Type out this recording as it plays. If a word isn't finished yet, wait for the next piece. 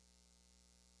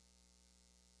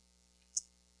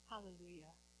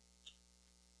Hallelujah.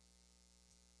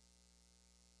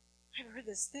 I've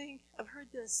heard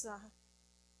this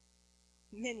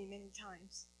many, many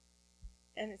times.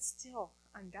 And it still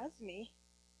undoes me.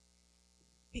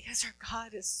 Because our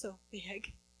God is so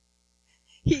big.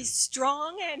 He's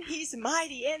strong and He's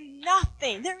mighty, and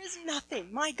there is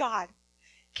nothing my God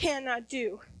cannot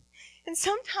do. And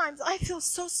sometimes I feel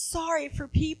so sorry for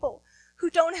people who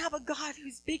don't have a God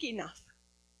who's big enough.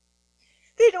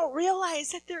 They don't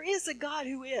realize that there is a God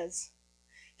who is.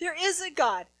 There is a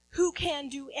God who can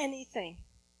do anything.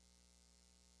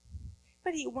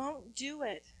 But He won't do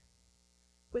it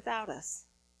without us.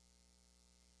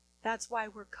 That's why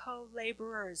we're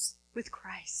co-laborers with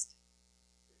Christ.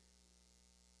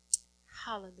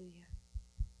 Hallelujah.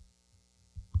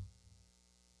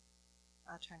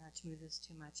 I'll try not to move this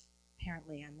too much.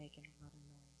 Apparently, I'm making a lot of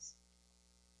noise.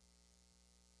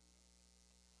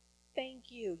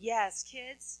 Thank you. Yes,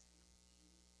 kids?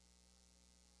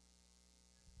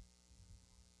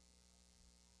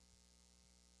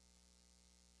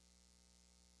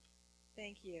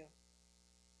 Thank you.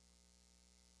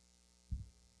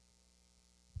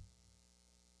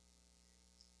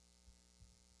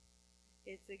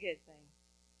 It's a good thing.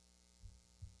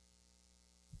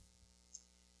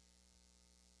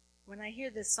 When I hear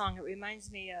this song, it reminds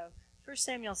me of 1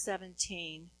 Samuel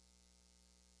 17,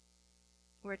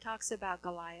 where it talks about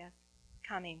Goliath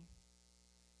coming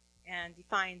and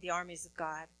defying the armies of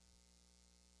God.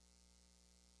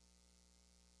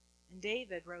 And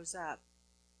David rose up.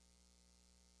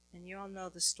 And you all know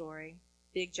the story.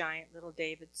 Big giant, little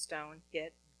David, stone,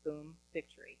 hit, boom,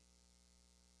 victory.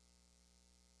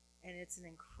 And it's an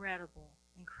incredible,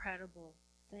 incredible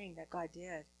thing that God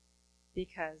did.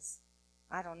 Because,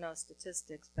 I don't know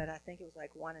statistics, but I think it was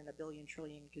like 1 in a billion,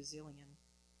 trillion, gazillion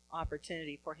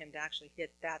opportunity for him to actually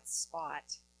hit that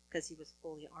spot because he was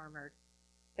fully armored.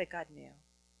 But God knew.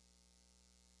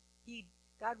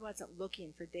 God wasn't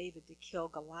looking for David to kill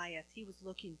Goliath. He was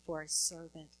looking for a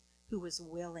servant who was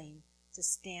willing to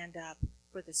stand up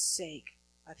for the sake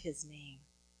of his name.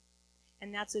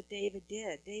 And that's what David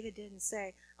did. David didn't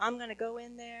say, I'm going to go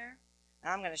in there,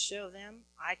 and I'm going to show them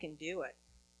I can do it.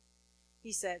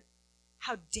 He said,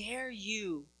 how dare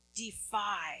you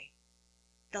defy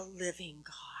the living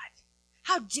God?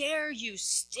 How dare you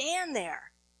stand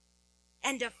there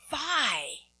and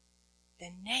defy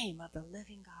the name of the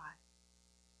living God?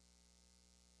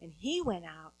 And he went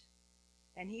out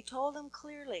and he told them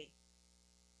clearly,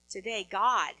 today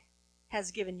God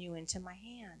has given you into my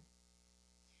hand.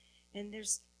 And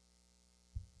there's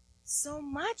so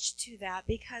much to that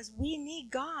because we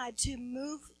need God to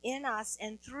move in us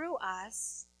and through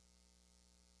us.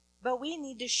 But we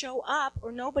need to show up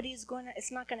or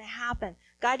it's not going to happen.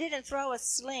 God didn't throw a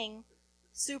sling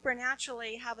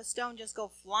supernaturally, have a stone just go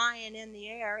flying in the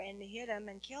air and hit him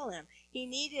and kill him. He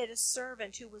needed a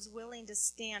servant who was willing to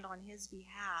stand on his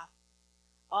behalf.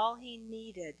 All he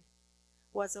needed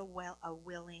was a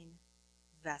willing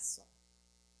vessel.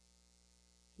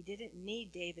 He didn't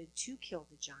need David to kill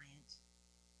the giant.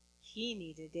 He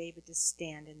needed David to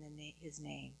stand in his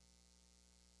name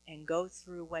and go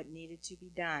through what needed to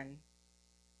be done,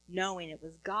 knowing it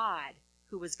was God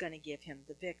who was going to give him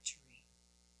the victory.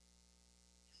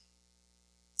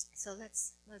 So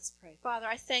let's pray. Father,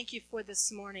 I thank you for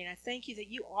this morning. I thank you that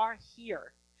you are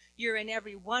here. You're in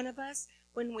every one of us.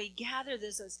 When we gather,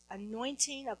 there's this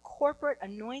anointing, a corporate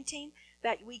anointing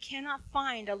that we cannot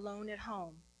find alone at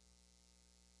home.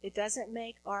 It doesn't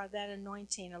make that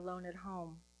anointing alone at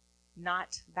home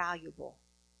not valuable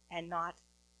and not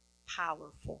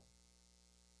powerful.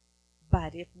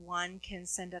 But if one can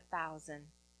send 1,000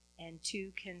 and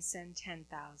 2 can send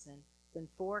 10,000, then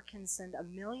 4 can send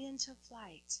 1,000,000 to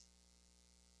flight,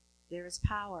 there is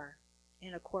power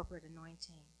in a corporate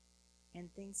anointing.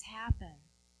 And things happen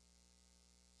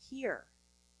here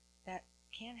that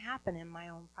can't happen in my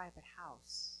own private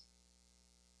house.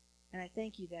 And I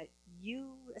thank you that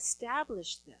you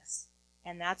established this.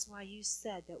 And that's why you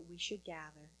said that we should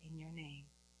gather in your name.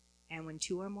 And when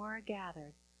 2 or more are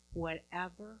gathered,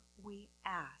 whatever we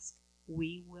ask,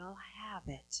 we will have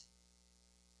it.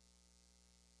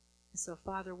 And so,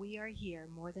 Father, we are here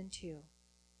more than 2.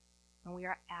 And we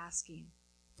are asking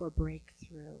for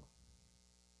breakthrough.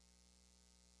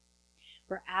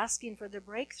 We're asking for the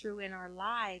breakthrough in our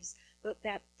lives, but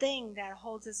that thing that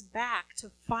holds us back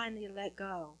to finally let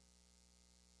go.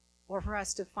 Or for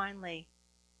us to finally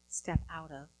step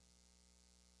out of.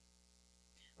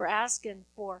 We're asking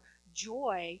for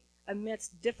joy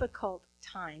amidst difficult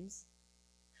times.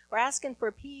 We're asking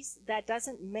for peace that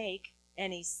doesn't make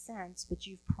any sense, but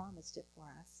you've promised it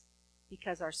for us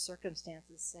because our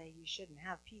circumstances say you shouldn't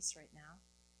have peace right now.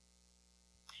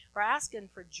 We're asking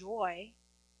for joy,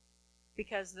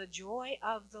 because the joy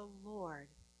of the Lord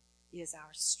is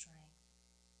our strength.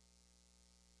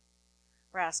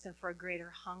 We're asking for a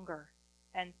greater hunger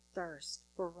and thirst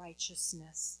for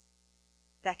righteousness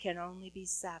that can only be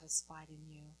satisfied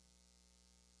in you.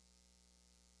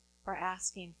 We're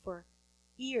asking for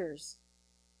ears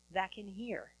that can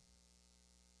hear,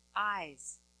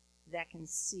 eyes that can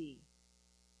see,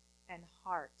 and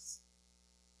hearts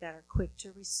that are quick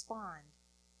to respond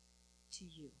to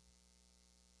you.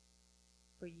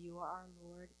 For you are our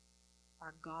Lord,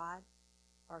 our God,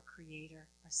 our Creator,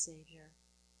 our Savior,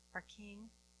 our King.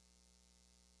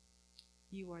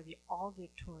 You are the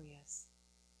all-victorious,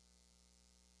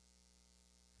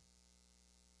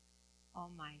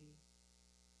 almighty,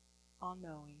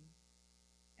 all-knowing,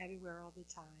 everywhere all the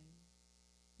time,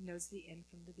 knows the end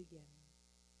from the beginning,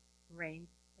 reign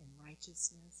in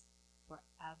righteousness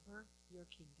forever. Your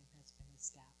kingdom has been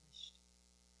established.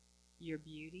 Your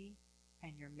beauty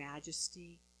and your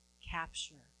majesty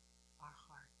capture our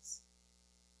hearts.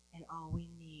 And all we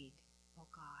need, oh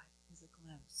God, is a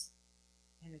glimpse,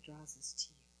 and it draws us to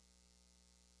you.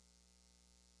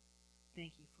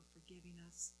 Thank you for forgiving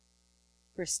us,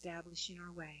 for establishing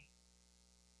our way,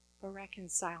 for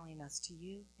reconciling us to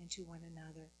you and to one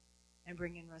another, and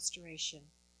bringing restoration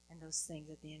and those things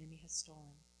that the enemy has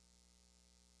stolen,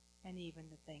 and even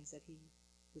the things that he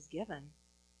was given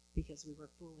because we were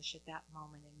foolish at that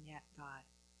moment, and yet, God,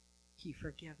 you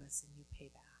forgive us and you pay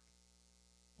back.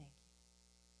 Thank you.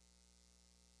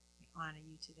 We honor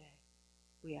you today.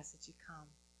 We ask that you come.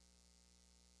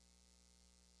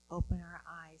 Open our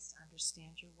eyes to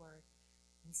understand your word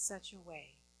in such a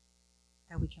way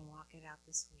that we can walk it out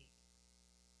this week.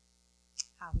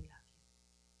 How we love you.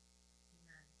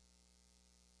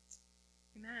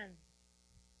 Amen. Amen.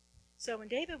 So when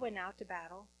David went out to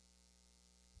battle,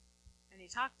 and he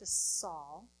talked to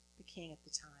Saul, the king at the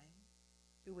time,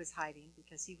 who was hiding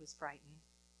because he was frightened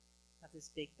of this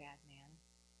big bad man,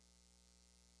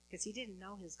 because he didn't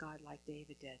know his God like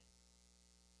David did.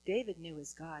 David knew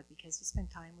his God because he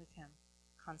spent time with him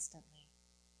constantly.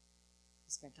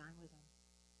 He spent time with him.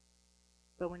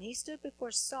 But when he stood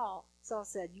before Saul, Saul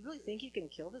said, "You really think you can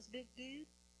kill this big dude?"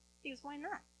 He goes, "Why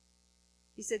not?"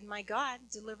 He said, "My God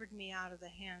delivered me out of the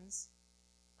hands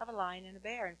of a lion and a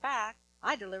bear. In fact,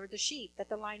 I delivered the sheep that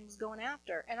the lion was going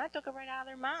after, and I took it right out of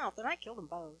their mouth, and I killed them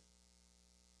both."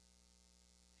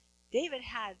 David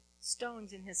had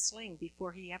stones in his sling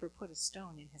before he ever put a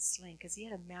stone in his sling, because he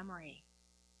had a memory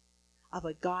of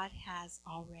what God has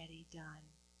already done.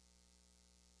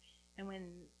 And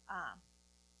when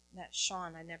that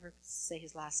Sean, I never say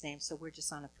his last name, so we're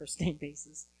just on a first name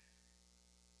basis.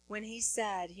 When he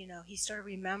said, he started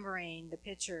remembering the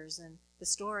pictures and the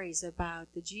stories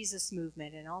about the Jesus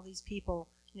movement and all these people,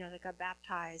 that got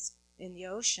baptized in the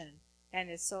ocean. And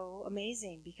it's so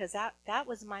amazing because that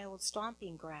was my old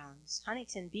stomping grounds.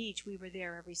 Huntington Beach, we were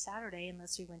there every Saturday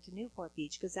unless we went to Newport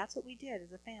Beach, because that's what we did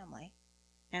as a family.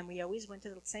 And we always went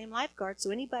to the same lifeguard,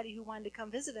 so anybody who wanted to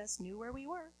come visit us knew where we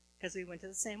were, because we went to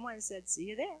the same one and said, "See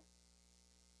you there."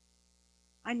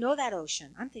 I know that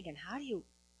ocean. I'm thinking,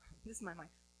 this is my mind,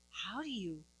 how do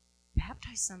you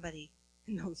baptize somebody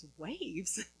in those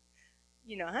waves?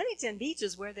 Huntington Beach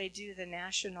is where they do the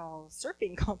national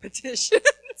surfing competition.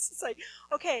 It's like,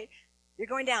 okay, you're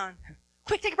going down.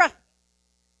 Quick, take a breath.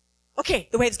 Okay,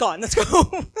 the wave's gone. Let's go.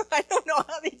 I don't know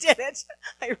how they did it.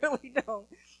 I really don't.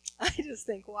 I just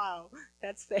think, wow,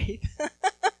 that's faith.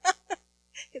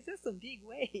 Because there's some big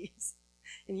waves.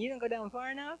 And you don't go down far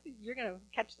enough, you're going to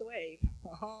catch the wave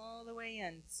all the way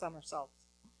in, somersaults.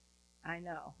 I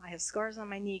know. I have scars on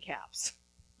my kneecaps.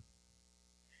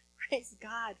 Praise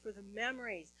God for the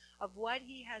memories of what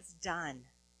he has done,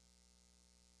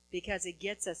 because it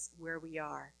gets us where we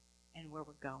are and where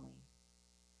we're going.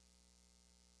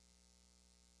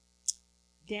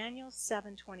 Daniel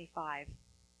 7:25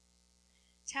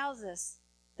 tells us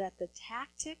that the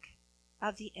tactic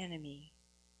of the enemy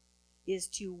is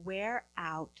to wear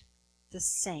out the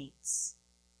saints,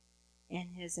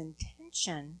 and his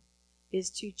intention is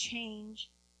to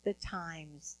change the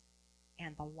times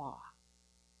and the law.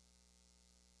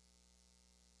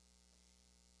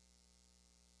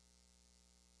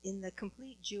 In the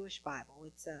Complete Jewish Bible,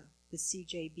 it's the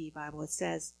CJB Bible, it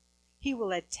says, he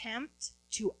will attempt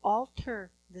to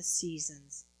alter the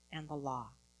seasons and the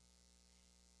law.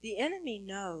 The enemy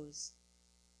knows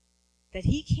that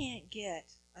he can't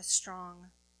get a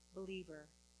strong believer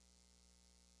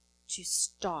to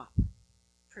stop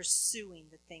pursuing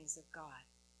the things of God.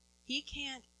 He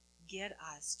can't get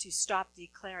us to stop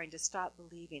declaring, to stop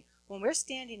believing. When we're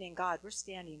standing in God, we're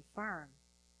standing firm.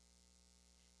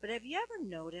 But have you ever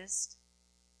noticed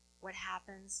what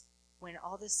happens when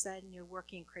all of a sudden you're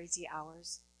working crazy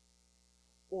hours,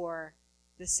 or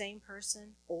the same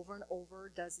person over and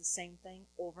over does the same thing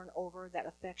over and over that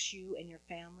affects you and your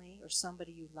family or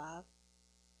somebody you love?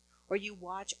 Or you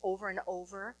watch over and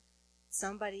over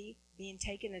somebody being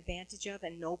taken advantage of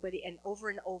and nobody, and over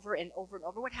and over and over and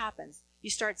over. What happens? You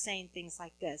start saying things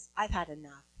like this: I've had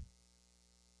enough.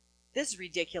 This is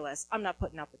ridiculous. I'm not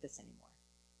putting up with this anymore.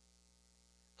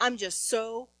 I'm just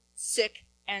so sick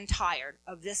and tired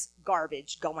of this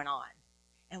garbage going on.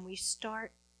 And we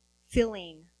start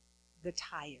feeling the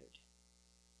tired.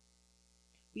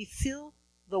 We feel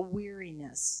the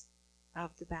weariness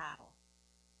of the battle.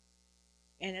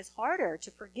 And it's harder to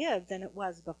forgive than it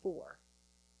was before.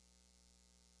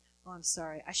 Oh, I'm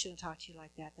sorry. I shouldn't talk to you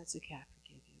like that. That's okay. I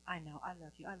forgive you. I know. I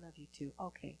love you. I love you too.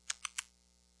 Okay.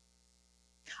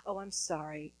 Oh, I'm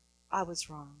sorry. I was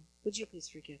wrong. Would you please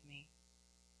forgive me?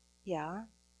 Yeah.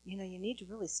 You know, you need to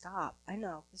really stop. I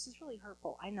know. This is really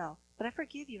hurtful. I know. But I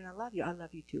forgive you and I love you. I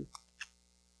love you too.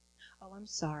 Oh, I'm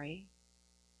sorry.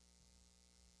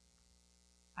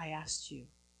 I asked you.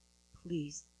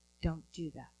 Please don't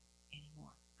do that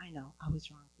anymore. I know. I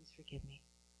was wrong. Please forgive me.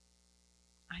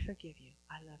 I forgive you.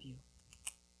 I love you.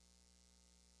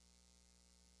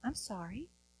 I'm sorry.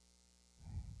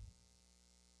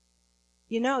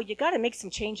 You know, you got to make some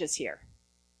changes here.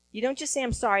 You don't just say,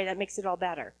 I'm sorry, that makes it all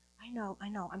better. I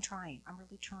know, I'm trying. I'm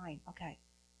really trying. Okay.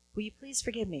 Will you please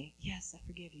forgive me? Yes, I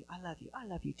forgive you. I love you. I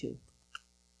love you too.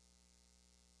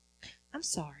 I'm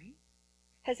sorry.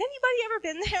 Has anybody ever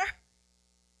been there?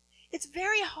 It's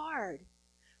very hard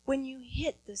when you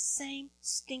hit the same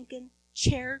stinking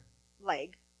chair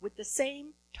leg with the same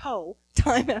toe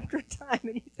time after time,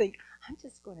 and you think, I'm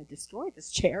just going to destroy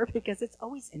this chair because it's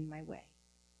always in my way.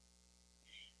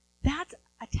 That's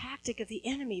a tactic of the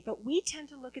enemy, but we tend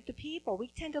to look at the people, we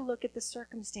tend to look at the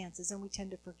circumstances, and we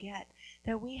tend to forget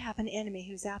that we have an enemy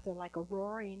who's out there like a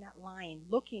roaring lion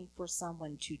looking for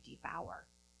someone to devour.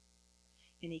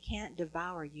 And he can't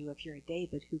devour you if you're a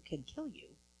David who can kill you,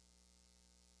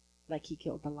 like he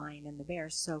killed the lion and the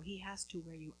bear, so he has to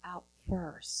wear you out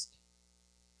first.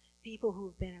 People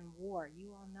who've been in war,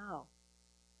 you all know.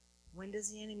 When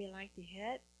does the enemy like to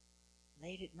hit?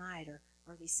 Late at night, or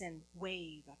they send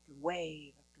wave after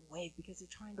wave after wave because they're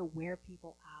trying to wear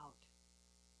people out.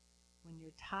 When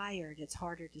you're tired, it's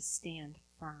harder to stand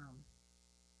firm.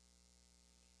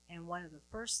 And one of the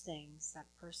first things that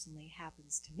personally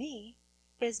happens to me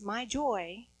is my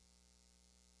joy,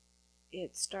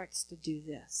 it starts to do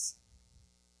this.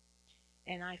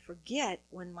 And I forget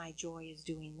when my joy is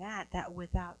doing that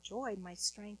without joy, my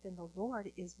strength in the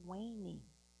Lord is waning.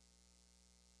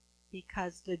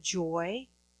 Because the joy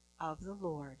of the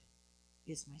Lord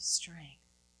is my strength.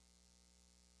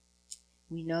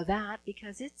 We know that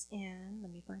because it's in,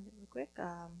 let me find it real quick,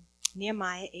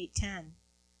 Nehemiah 8:10.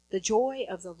 The joy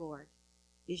of the Lord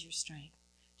is your strength.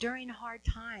 During hard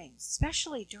times,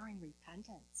 especially during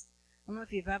repentance. I don't know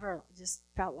if you've ever just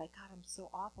felt like, God, I'm so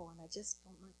awful, and I just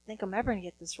don't think I'm ever going to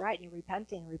get this right, and you're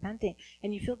repenting,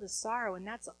 and you feel this sorrow, and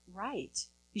that's right.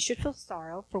 You should feel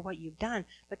sorrow for what you've done,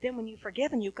 but then when you've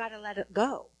forgiven, you've got to let it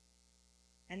go.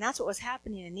 And that's what was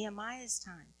happening in Nehemiah's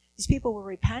time. These people were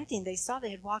repenting. They saw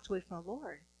they had walked away from the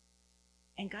Lord.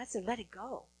 And God said, let it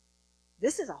go.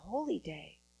 This is a holy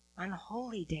day. On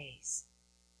holy days,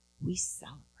 we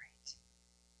celebrate.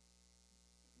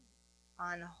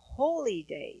 On holy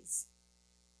days,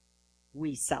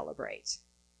 we celebrate.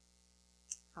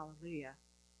 Hallelujah.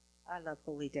 I love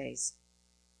holy days.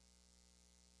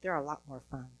 They're a lot more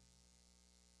fun.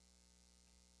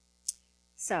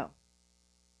 So,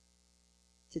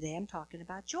 today I'm talking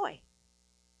about joy.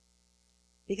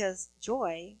 Because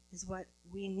joy is what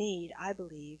we need, I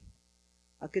believe,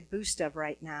 a good boost of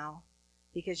right now.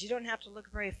 Because you don't have to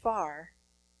look very far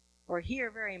or hear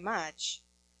very much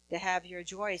to have your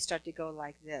joy start to go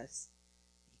like this.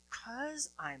 Because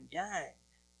I'm done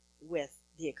with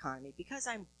the economy. Because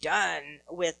I'm done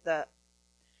with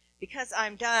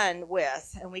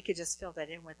and we could just fill that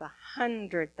in with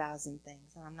 100,000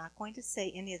 things. And I'm not going to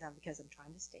say any of them because I'm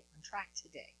trying to stay on track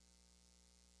today.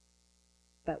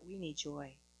 But we need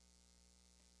joy.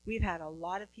 We've had a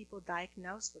lot of people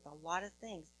diagnosed with a lot of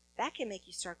things. That can make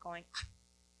you start going,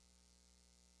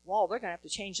 well, they're going to have to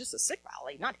change this to Sick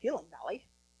Valley, not Healing Valley.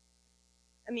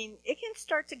 I mean, it can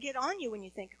start to get on you when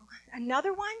you think, oh,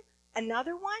 another one?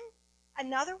 Another one?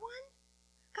 Another one?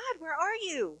 God, where are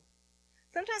you?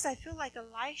 Sometimes I feel like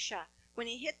Elisha when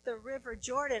he hit the river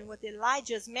Jordan with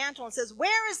Elijah's mantle and says,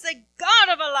 where is the God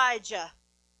of Elijah?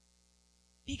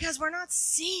 Because we're not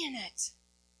seeing it.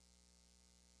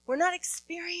 We're not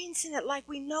experiencing it like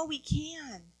we know we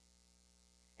can.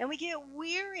 And we get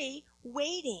weary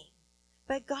waiting.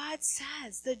 But God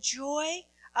says the joy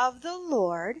of the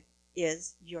Lord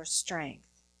is your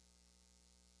strength.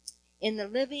 In the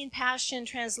Living Passion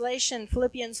Translation,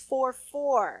 Philippians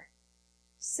 4:4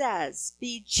 says,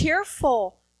 be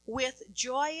cheerful with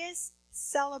joyous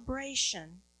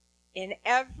celebration in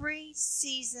every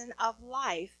season of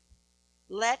life.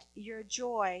 Let your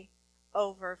joy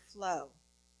overflow.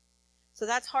 So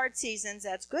that's hard seasons,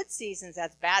 that's good seasons,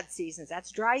 that's bad seasons,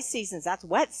 that's dry seasons, that's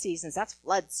wet seasons, that's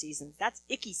flood seasons, that's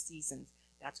icky seasons,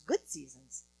 that's good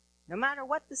seasons. No matter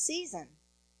what the season,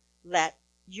 let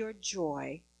your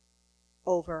joy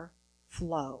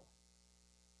overflow.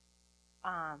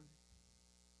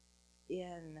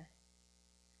 In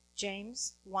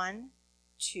James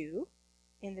 1:2,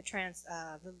 in the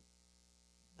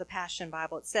Passion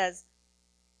Bible, it says,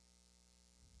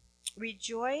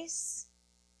 rejoice.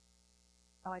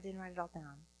 Oh, I didn't write it all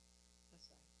down.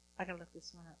 I gotta look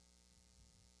this one up.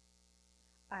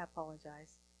 I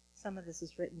apologize. Some of this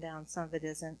is written down, some of it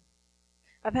isn't.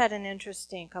 I've had an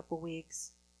interesting couple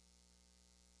weeks.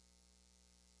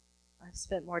 I've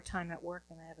spent more time at work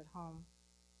than I have at home.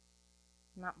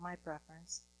 Not my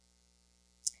preference.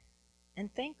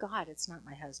 And thank God it's not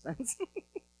my husband's.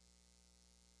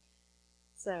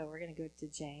 So we're going to go to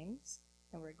James,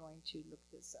 and we're going to look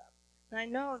this up. And I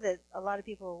know that a lot of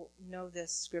people know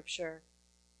this scripture,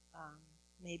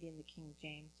 maybe in the King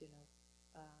James,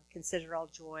 consider all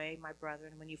joy, my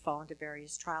brethren, when you fall into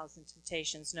various trials and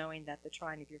temptations, knowing that the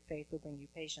trying of your faith will bring you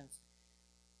patience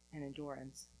and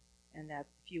endurance, and that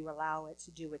if you allow it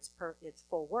to do its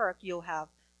full work,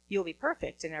 you'll be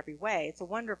perfect in every way. It's a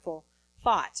wonderful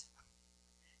thought.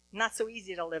 Not so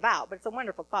easy to live out, but it's a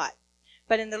wonderful thought.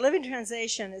 But in the Living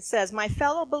Translation, it says, my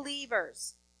fellow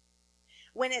believers,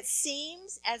 when it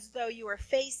seems as though you are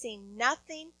facing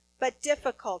nothing but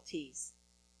difficulties,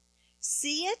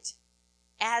 see it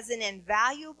as an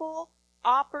invaluable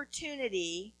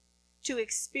opportunity to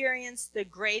experience the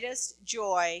greatest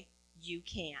joy you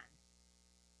can.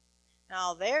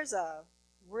 Now, there's a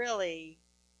really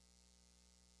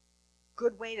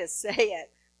good way to say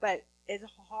it, but it's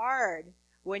hard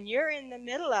when you're in the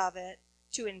middle of it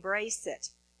to embrace it.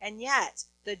 And yet,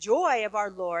 the joy of our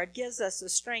Lord gives us the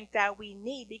strength that we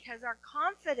need because our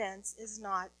confidence is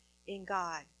not in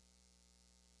God.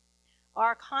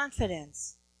 Our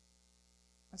confidence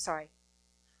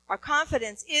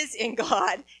is in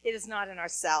God. It is not in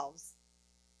ourselves.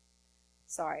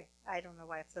 Sorry, I don't know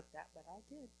why I flipped that, but I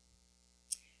did.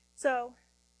 So,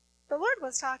 the Lord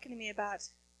was talking to me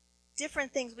about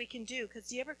different things we can do, because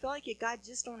do you ever feel like God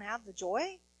just don't have the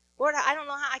joy? Lord, I don't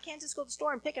know how, I can't just go to the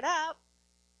store and pick it up.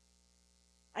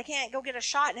 I can't go get a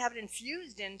shot and have it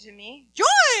infused into me. Joy!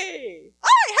 I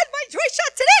had my joy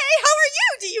shot today. How are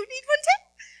you? Do you need one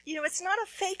too? It's not a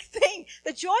fake thing.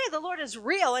 The joy of the Lord is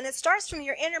real, and it starts from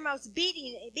your innermost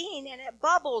being, and it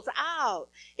bubbles out.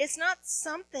 It's not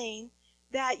something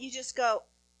that you just go,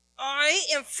 I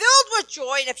am filled with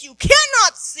joy, and if you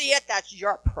cannot see it, that's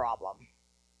your problem.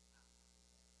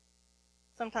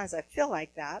 Sometimes I feel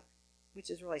like that, which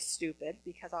is really stupid,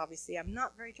 because obviously I'm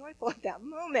not very joyful at that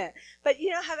moment. But,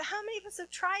 how many of us have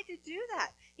tried to do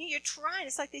that? You're trying.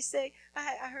 It's like they say,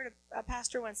 I heard a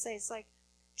pastor once say, it's like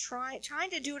trying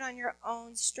to do it on your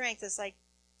own strength. It's like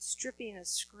stripping a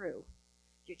screw.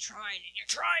 You're trying, and you're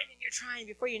trying, and you're trying.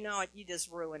 Before you know it, you just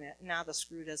ruin it. Now the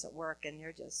screw doesn't work, and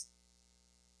you're just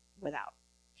without.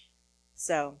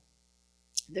 So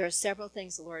there are several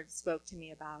things the Lord spoke to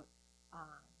me about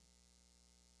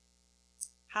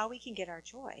how we can get our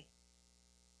joy.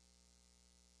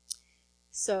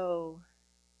 So,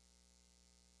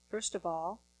 first of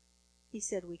all, he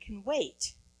said we can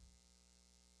wait.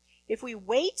 If we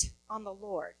wait on the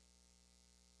Lord,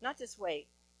 not just wait.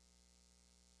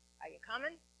 Are you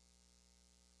coming?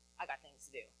 I got things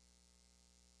to do.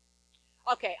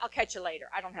 Okay, I'll catch you later.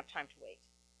 I don't have time to wait.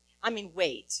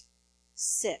 Wait.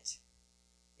 Sit.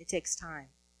 It takes time.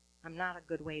 I'm not a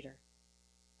good waiter.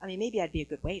 Maybe I'd be a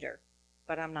good waiter,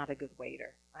 but I'm not a good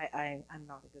waiter. I'm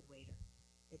not a good waiter.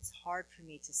 It's hard for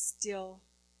me to still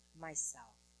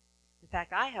myself. In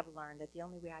fact, I have learned that the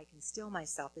only way I can still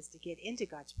myself is to get into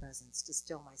God's presence, to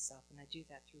still myself, and I do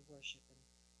that through worship and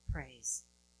praise.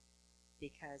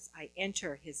 Because I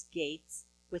enter his gates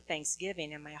with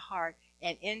thanksgiving in my heart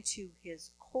and into his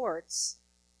courts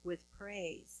with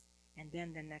praise. And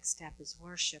then the next step is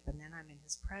worship, and then I'm in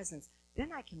his presence.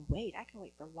 Then I can wait. I can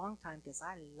wait for a long time because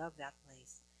I love that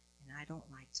place, and I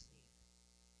don't like to leave.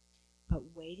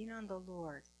 But waiting on the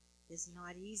Lord is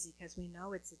not easy because we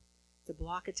know it's a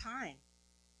block of time.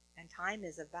 And time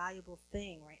is a valuable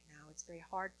thing right now. It's very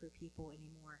hard for people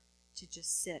anymore to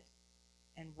just sit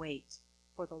and wait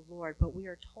for the Lord. But we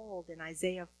are told in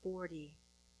Isaiah 40,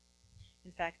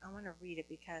 in fact, I want to read it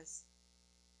because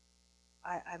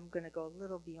I'm going to go a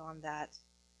little beyond that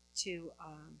to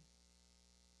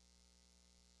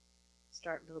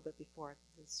start a little bit before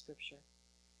the scripture.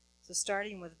 So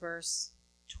starting with verse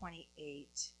 28.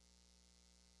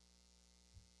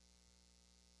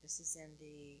 This is in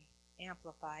the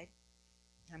Amplified.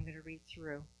 I'm going to read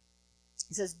through.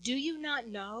 It says, "Do you not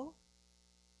know?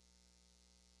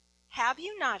 Have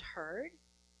you not heard?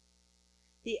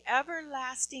 The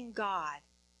everlasting God,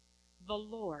 the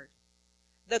Lord,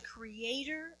 the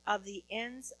creator of the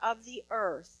ends of the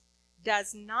earth,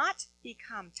 does not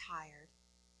become tired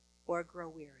or grow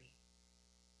weary.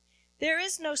 There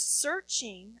is no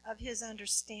searching of his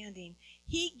understanding.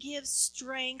 He gives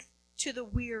strength to the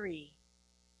weary,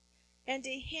 and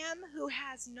to him who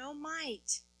has no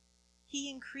might, he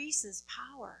increases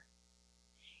power.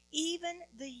 Even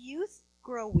the youth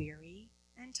grow weary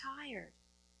and tired,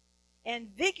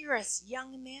 and vigorous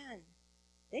young men,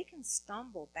 they can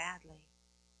stumble badly.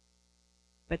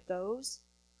 But those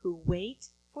who wait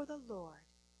for the Lord,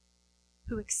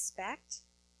 who expect,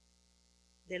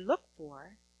 they look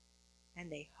for,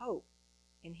 and they hope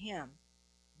in him,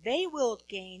 they will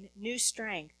gain new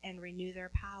strength and renew their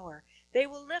power. They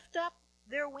will lift up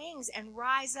their wings and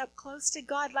rise up close to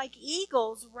God like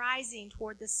eagles rising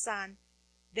toward the sun.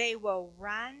 They will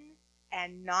run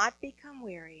and not become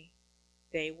weary.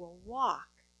 They will walk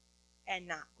and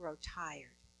not grow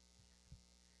tired."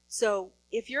 So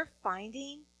if you're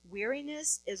finding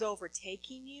weariness is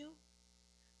overtaking you,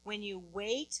 when you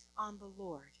wait on the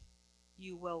Lord,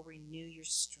 you will renew your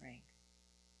strength.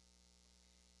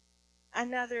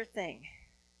 Another thing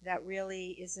that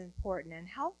really is important and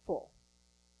helpful,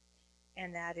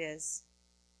 and that is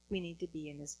we need to be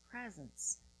in his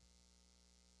presence.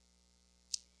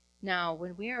 Now,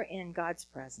 when we are in God's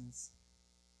presence,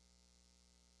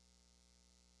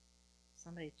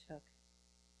 somebody took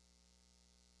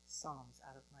Psalms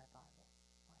out of my Bible.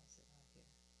 Why is it not here?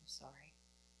 I'm sorry.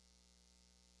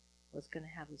 I was going to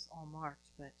have this all marked,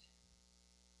 but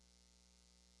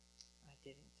I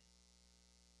didn't.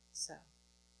 So,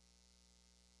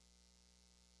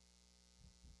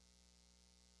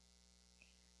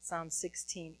 Psalm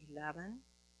 16:11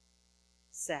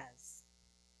 says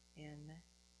in,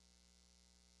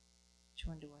 which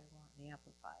one do I want? The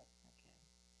Amplified. Okay.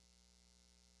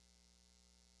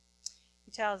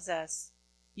 He tells us,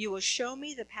 "You will show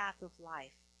me the path of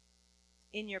life.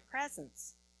 In your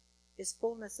presence is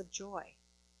fullness of joy."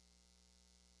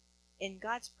 In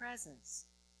God's presence,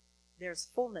 there's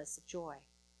fullness of joy.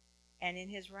 And in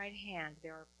his right hand,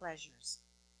 there are pleasures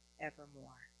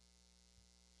evermore.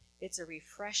 It's a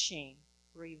refreshing,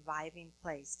 reviving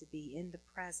place to be in the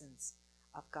presence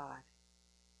of God.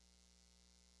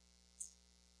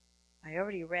 I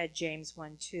already read James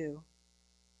 1:2,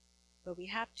 but we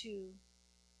have to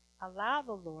allow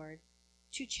the Lord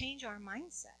to change our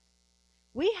mindset.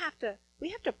 We have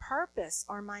to purpose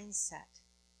our mindset.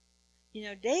 You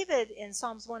know, David in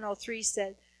Psalms 103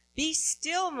 said, "Be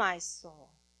still, my soul."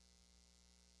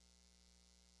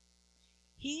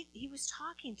 He was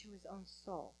talking to his own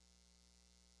soul.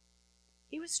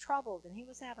 He was troubled and he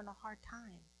was having a hard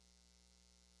time.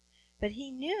 But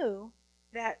he knew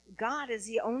that God is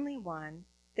the only one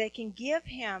that can give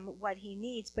him what he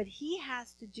needs, but he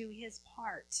has to do his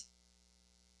part.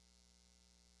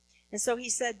 And so he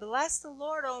said, "Bless the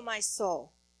Lord, O my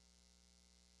soul."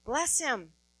 Bless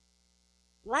him.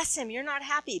 Bless him. You're not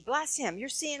happy. Bless him. You're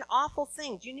seeing awful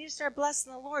things. You need to start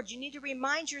blessing the Lord. You need to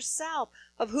remind yourself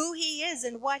of who he is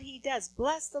and what he does.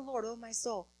 Bless the Lord, O my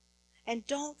soul. And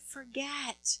don't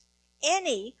forget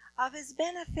any of his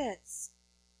benefits.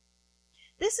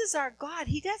 This is our God.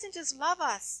 He doesn't just love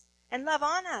us and love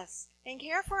on us and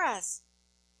care for us,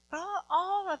 but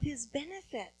all of his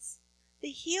benefits. The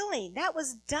healing, that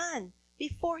was done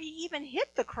before he even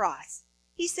hit the cross.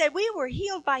 He said we were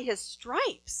healed by his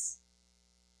stripes.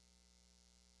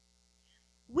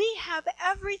 We have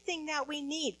everything that we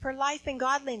need for life and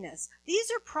godliness. These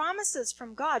are promises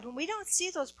from God. When we don't see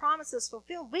those promises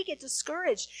fulfilled, we get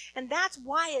discouraged. And that's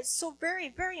why it's so very,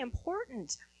 very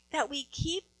important that we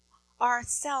keep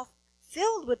ourselves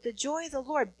filled with the joy of the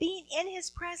Lord, being in his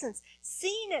presence,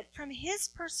 seeing it from his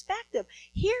perspective,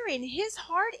 hearing his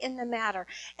heart in the matter,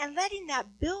 and letting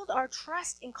that build our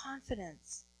trust and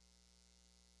confidence.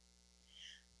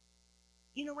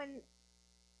 You know,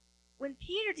 when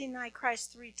Peter denied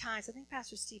Christ 3 times, I think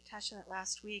Pastor Steve touched on it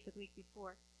last week or the week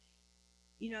before,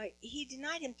 you know, he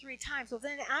denied him 3 times. Well,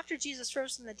 then after Jesus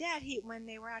rose from the dead, when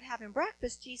they were out having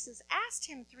breakfast, Jesus asked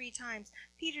him 3 times,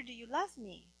 "Peter, do you love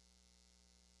me?"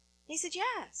 He said,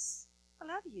 "Yes, I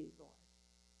love you, Lord."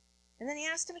 And then he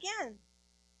asked him again,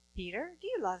 Peter, do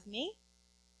you love me?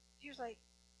 Peter's like,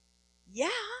 yeah,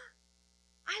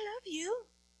 I love you.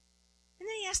 And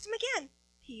then he asked him again,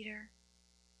 Peter,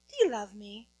 do you love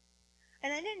me?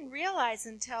 And I didn't realize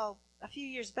until a few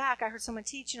years back, I heard someone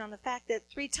teaching on the fact that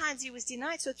 3 times he was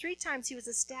denied, so 3 times he was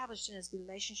established in his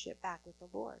relationship back with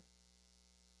the Lord.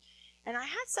 And I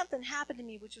had something happen to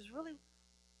me which was really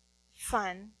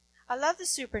fun. I love the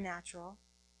supernatural.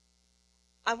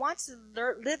 I want to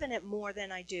live in it more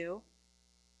than I do.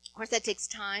 Of course, that takes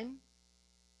time.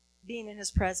 Being in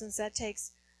his presence, that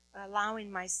takes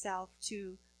allowing myself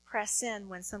to press in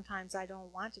when sometimes I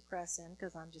don't want to press in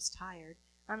because I'm just tired.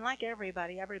 Unlike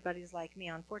everybody's like me.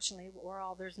 Unfortunately,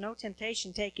 there's no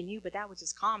temptation taking you, but that which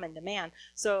is common to man.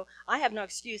 So I have no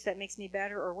excuse that makes me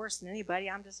better or worse than anybody.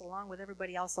 I'm just along with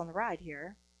everybody else on the ride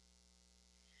here.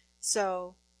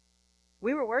 So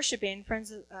we were worshiping,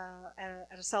 friends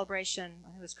at a celebration. I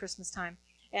think it was Christmas time.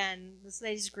 And this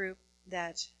ladies group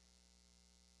that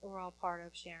we're all part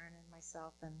of, Sharon and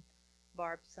myself and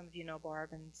Barb. Some of you know Barb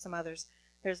and some others.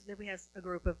 We have a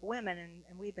group of women, and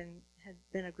had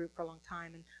been a group for a long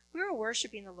time, and we were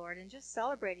worshiping the Lord and just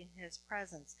celebrating His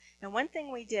presence. And one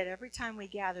thing we did every time we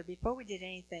gathered, before we did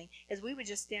anything, is we would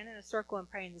just stand in a circle and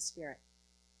pray in the Spirit.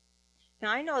 Now,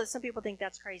 I know that some people think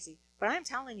that's crazy, but I'm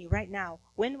telling you right now,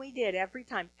 when we did every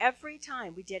time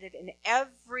we did it, and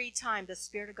every time the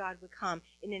Spirit of God would come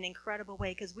in an incredible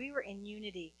way, because we were in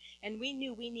unity, and we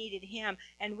knew we needed Him,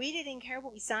 and we didn't care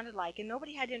what we sounded like, and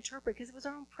nobody had to interpret, because it was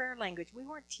our own prayer language. We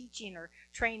weren't teaching or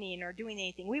training or doing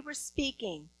anything. We were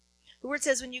speaking. The Word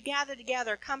says, when you gather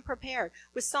together, come prepared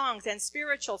with songs and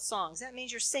spiritual songs. That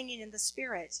means you're singing in the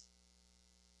Spirit.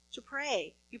 To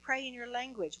pray. You pray in your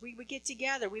language. We would get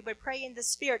together. We would pray in the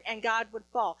Spirit, and God would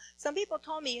fall. Some people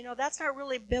told me, that's not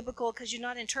really biblical because you're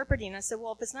not interpreting. I said,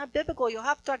 well, if it's not biblical, you'll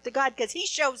have to talk to God because He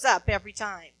shows up every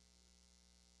time.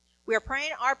 We're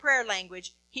praying our prayer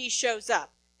language. He shows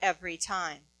up every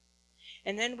time.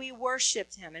 And then we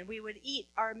worshiped Him, and we would eat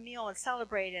our meal and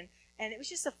celebrate, and it was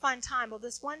just a fun time. Well,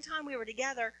 this one time we were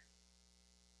together,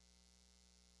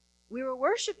 we were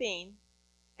worshiping,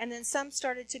 and then some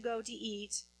started to go to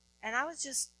eat. And I was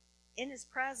just in His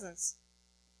presence.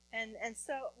 And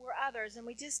so were others. And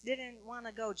we just didn't want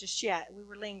to go just yet. We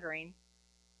were lingering.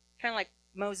 Kind of like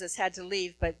Moses had to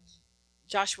leave, but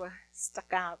Joshua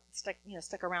stuck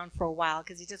around for a while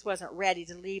because he just wasn't ready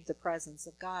to leave the presence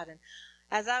of God. And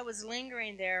as I was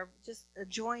lingering there, just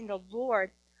enjoying the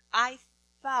Lord, I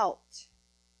felt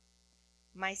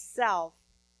myself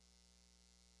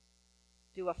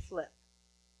do a flip.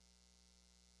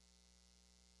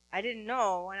 I didn't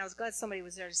know, and I was glad somebody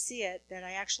was there to see it, that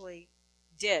I actually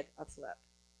did a flip.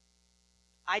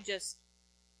 I just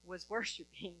was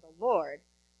worshiping the Lord.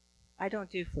 I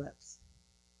don't do flips.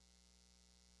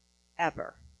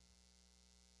 Ever.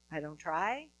 I don't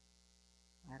try.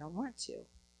 I don't want to.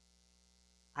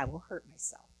 I will hurt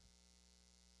myself.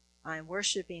 I'm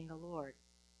worshiping the Lord,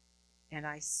 and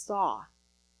I saw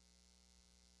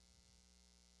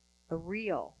a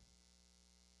reel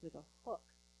with a hook,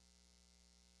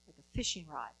 like a fishing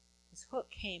rod. This hook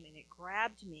came and it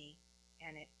grabbed me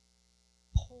and it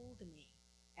pulled me.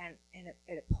 And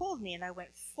it pulled me and I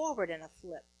went forward in a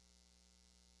flip.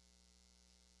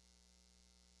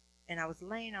 And I was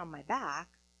laying on my back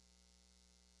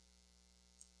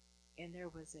and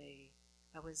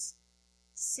I was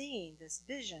seeing this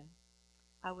vision.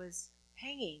 I was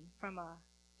hanging from a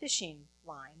fishing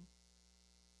line.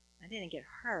 I didn't get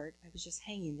hurt. I was just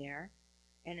hanging there.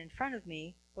 And in front of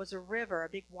me was a river, a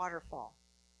big waterfall.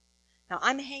 Now,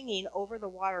 I'm hanging over the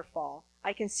waterfall.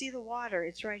 I can see the water.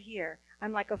 It's right here.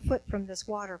 I'm like a foot from this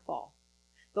waterfall.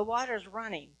 The water's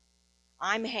running.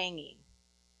 I'm hanging.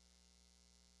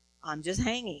 I'm just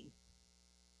hanging.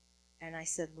 And I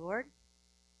said, Lord,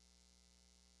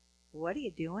 what are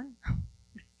you doing?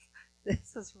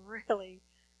 This is really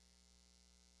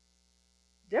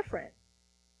different.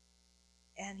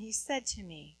 And He said to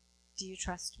me, do you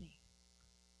trust me?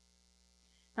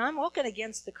 Now, I'm walking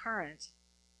against the current.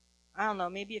 I don't know,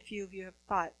 maybe a few of you have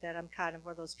thought that I'm kind of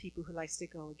one of those people who likes to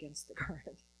go against the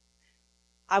current.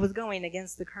 I was going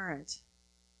against the current.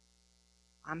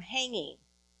 I'm hanging.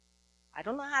 I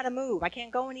don't know how to move. I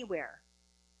can't go anywhere.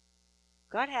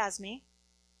 God has me.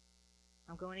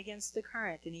 I'm going against the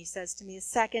current. And He says to me a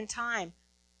second time,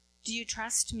 do you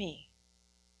trust me?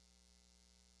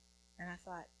 And I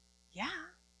thought, yeah.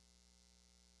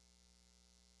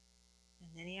 And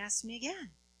then He asked me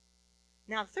again.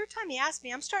 Now, the third time He asked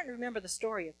me, I'm starting to remember the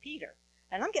story of Peter.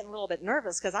 And I'm getting a little bit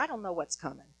nervous because I don't know what's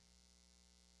coming.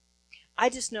 I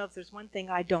just know if there's one thing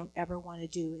I don't ever want to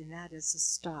do, and that is to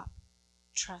stop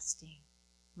trusting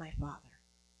my Father.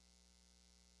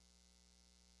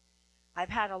 I've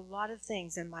had a lot of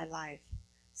things in my life.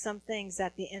 Some things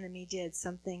that the enemy did,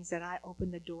 some things that I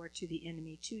opened the door to the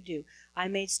enemy to do. I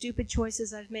made stupid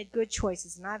choices, I've made good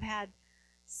choices, and I've had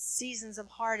seasons of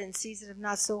hard and seasons of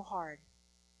not so hard.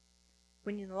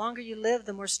 The longer you live,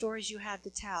 the more stories you have to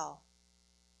tell.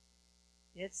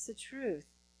 It's the truth.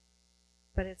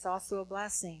 But it's also a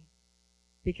blessing,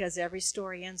 because every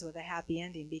story ends with a happy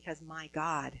ending, because my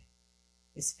God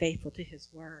is faithful to his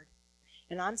word.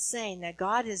 And I'm saying that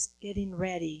God is getting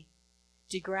ready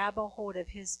to grab a hold of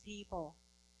his people,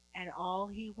 and all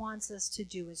he wants us to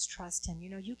do is trust him.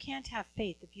 You can't have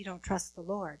faith if you don't trust the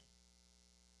Lord.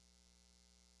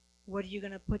 What are you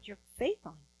going to put your faith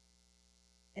on?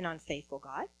 An unfaithful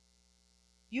God?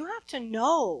 You have to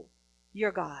know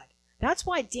your God. That's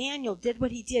why Daniel did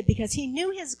what he did, because he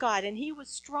knew his God, and he was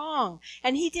strong,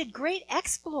 and he did great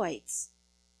exploits.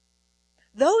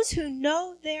 Those who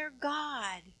know their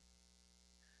God,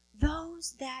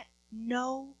 those that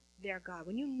know their God.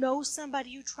 When you know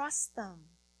somebody, you trust them.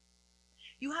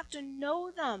 You have to know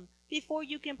them before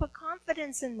you can put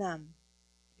confidence in them.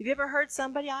 Have you ever heard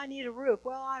somebody, I need a roof?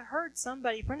 Well, I heard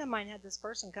somebody, a friend of mine had this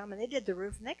person come, and they did the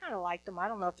roof, and they kind of liked them. I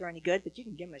don't know if they're any good, but you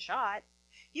can give them a shot.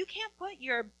 You can't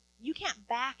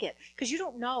back it, because you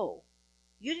don't know.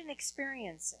 You didn't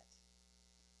experience it.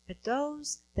 But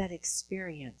those that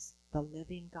experience the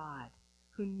living God,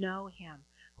 who know him,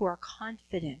 who are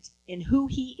confident in who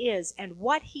he is and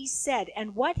what he said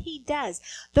and what he does,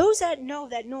 those that know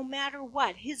that no matter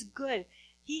what, he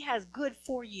has good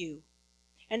for you,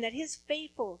 and that his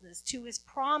faithfulness to his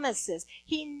promises,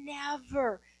 he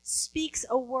never speaks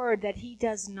a word that he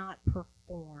does not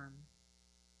perform.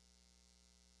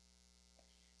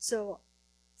 So,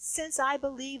 since I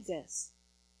believe this,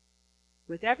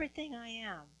 with everything I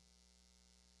am,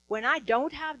 when I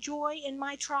don't have joy in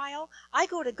my trial, I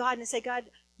go to God and say, God,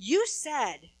 you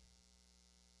said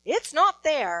it's not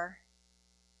there.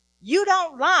 You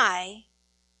don't lie.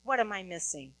 What am I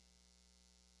missing?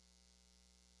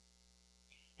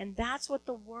 And that's what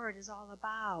the Word is all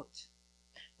about.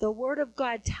 The Word of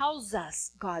God tells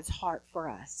us God's heart for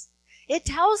us. It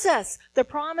tells us the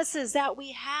promises that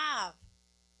we have.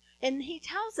 And he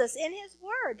tells us in his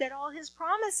word that all his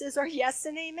promises are yes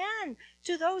and amen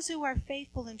to those who are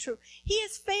faithful and true. He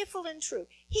is faithful and true.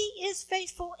 He is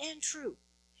faithful and true.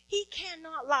 He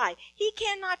cannot lie. He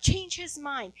cannot change his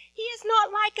mind. He is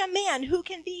not like a man who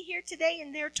can be here today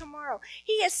and there tomorrow.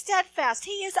 He is steadfast.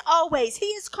 He is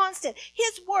constant.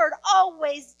 His word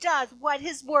always does what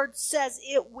his word says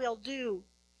it will do.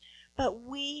 But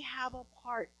we have a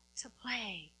part to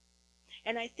play.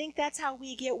 And I think that's how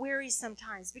we get weary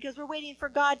sometimes, because we're waiting for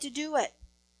God to do it.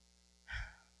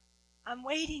 I'm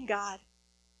waiting, God.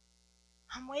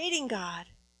 I'm waiting, God.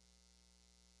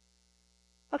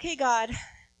 Okay, God,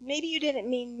 maybe you didn't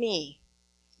mean me.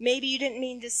 Maybe you didn't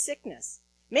mean this sickness.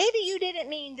 Maybe you didn't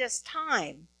mean this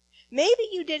time. Maybe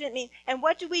you didn't mean, and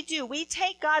what do? We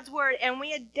take God's word and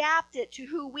we adapt it to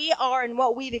who we are and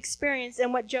what we've experienced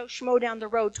and what Joe Schmo down the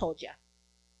road told you.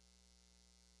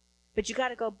 But you got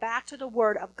to go back to the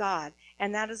Word of God.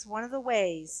 And that is one of the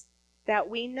ways that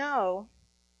we know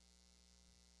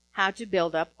how to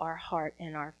build up our heart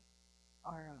and our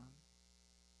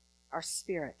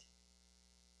spirit.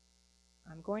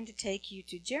 I'm going to take you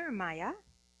to Jeremiah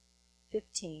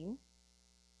 15:6.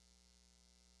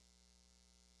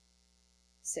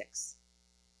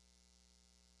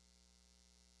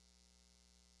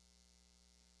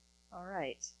 All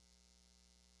right.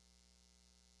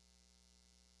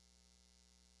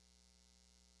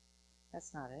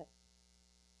 That's not it.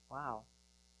 Wow.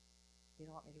 You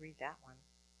don't want me to read that one.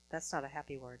 That's not a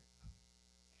happy word.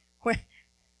 Where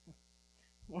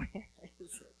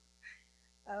is it?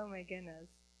 Oh my goodness.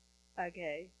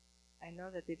 Okay. I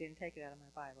know that they didn't take it out of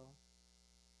my Bible.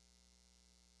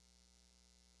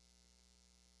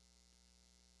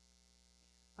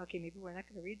 Okay, maybe we're not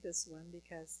going to read this one,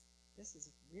 because this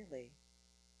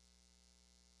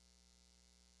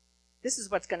is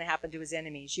what's going to happen to his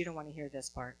enemies. You don't want to hear this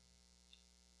part.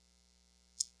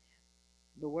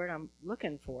 The word I'm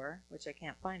looking for, which I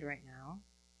can't find right now,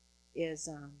 is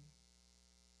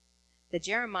that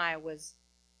Jeremiah was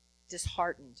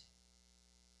disheartened,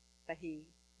 but he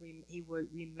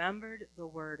remembered the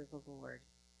word of the Lord,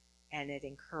 and it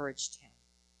encouraged him.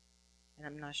 And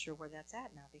I'm not sure where that's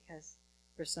at now, because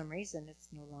for some reason it's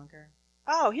no longer.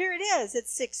 Oh, here it is.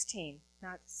 It's 16,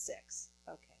 not 6.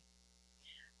 Okay.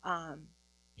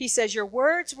 He says, your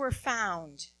words were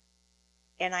found,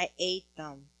 and I ate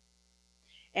them.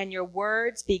 And your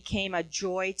words became a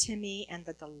joy to me and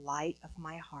the delight of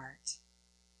my heart.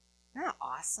 Isn't that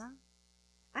awesome?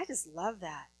 I just love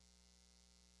that.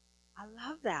 I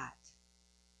love that.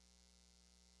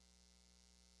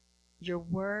 Your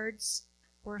words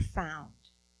were found,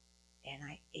 and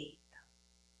I ate them.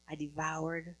 I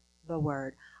devoured the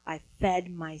word. I fed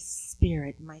my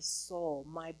spirit, my soul,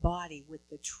 my body with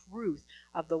the truth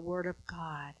of the word of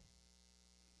God.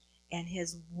 And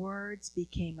his words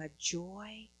became a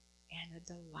joy and a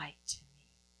delight to me.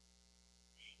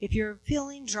 If you're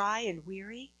feeling dry and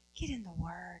weary, get in the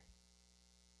word.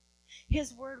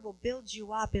 His word will build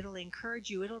you up. It'll encourage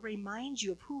you. It'll remind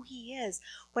you of who he is.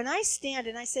 When I stand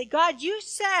and I say, God, you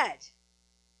said,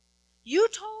 you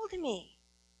told me,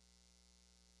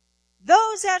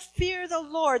 those that fear the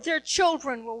Lord, their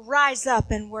children will rise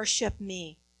up and worship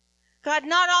me. God,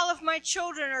 not all of my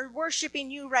children are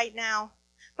worshiping you right now.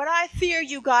 But I fear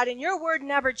you, God, and your word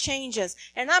never changes.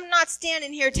 And I'm not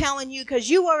standing here telling you because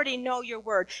you already know your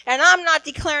word. And I'm not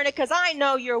declaring it because I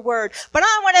know your word. But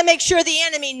I want to make sure the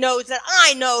enemy knows that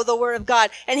I know the word of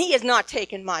God, and he has not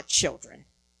taken my children.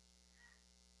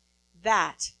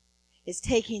 That is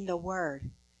taking the word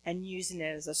and using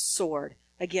it as a sword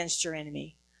against your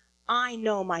enemy. I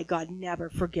know my God never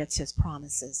forgets his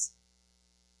promises.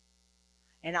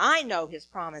 And I know his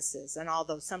promises, and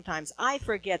although sometimes I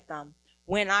forget them,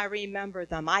 when I remember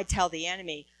them, I tell the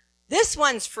enemy, this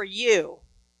one's for you.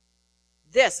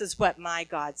 This is what my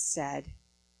God said.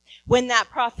 When that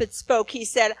prophet spoke, he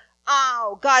said,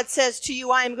 oh, God says to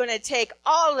you, I am going to take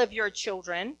all of your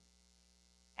children.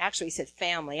 Actually, he said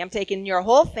family. I'm taking your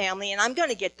whole family, and I'm going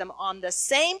to get them on the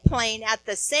same plane at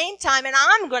the same time, and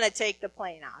I'm going to take the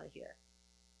plane out of here.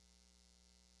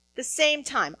 The same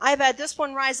time. I've had this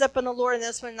one rise up in the Lord, and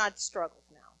this one not struggle.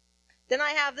 Then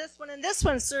I have this one and this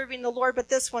one serving the Lord, but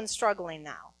this one's struggling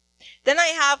now. Then I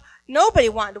have nobody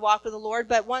wanting to walk with the Lord,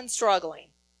 but one struggling.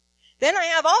 Then I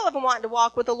have all of them wanting to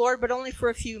walk with the Lord, but only for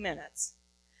a few minutes.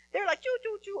 They're like,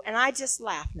 choo, and I just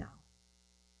laugh now.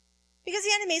 Because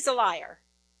the enemy's a liar.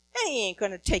 And he ain't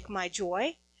going to take my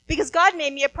joy. Because God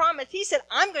made me a promise. He said,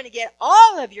 I'm going to get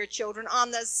all of your children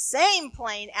on the same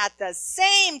plane at the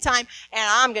same time, and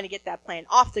I'm going to get that plane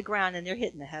off the ground, and they're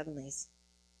hitting the heavenlies.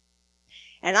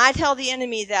 And I tell the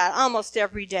enemy that almost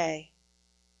every day.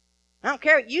 I don't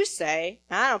care what you say.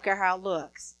 I don't care how it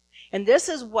looks. And this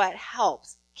is what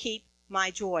helps keep my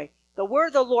joy. The word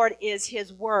of the Lord is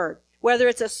his word. Whether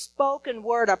it's a spoken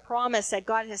word, a promise that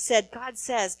God has said, God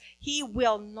says he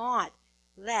will not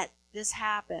let this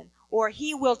happen. Or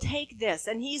he will take this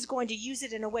and he's going to use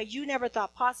it in a way you never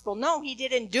thought possible. No, he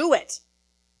didn't do it.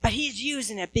 But he's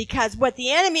using it because what the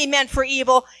enemy meant for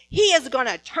evil, he is going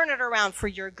to turn it around for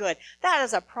your good. That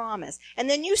is a promise. And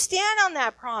then you stand on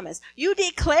that promise. You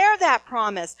declare that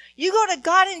promise. You go to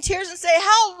God in tears and say,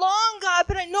 how long, God?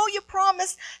 But I know you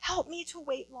promised. Help me to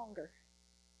wait longer.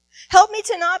 Help me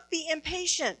to not be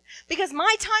impatient because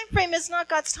my time frame is not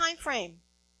God's time frame.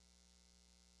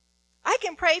 I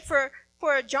can pray for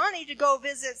Johnny to go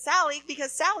visit Sally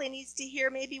because Sally needs to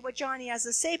hear maybe what Johnny has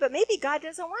to say, but maybe God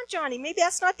doesn't want Johnny. Maybe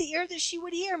that's not the ear that she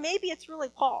would hear. Maybe it's really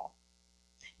Paul.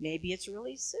 Maybe it's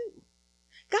really Sue.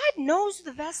 God knows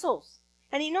the vessels,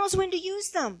 and he knows when to use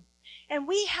them. And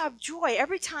we have joy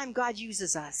every time God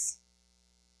uses us.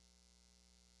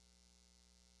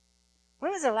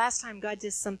 When was the last time God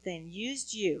did something,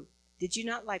 used you? Did you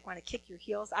not want to kick your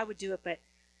heels? I would do it, but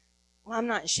I'm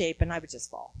not in shape, and I would just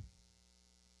fall.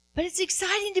 But it's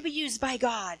exciting to be used by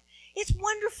God. It's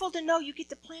wonderful to know you get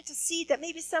to plant a seed that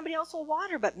maybe somebody else will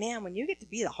water. But man, when you get to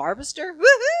be the harvester,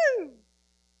 woohoo!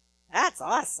 That's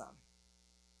awesome.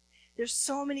 There's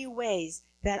so many ways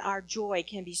that our joy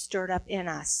can be stirred up in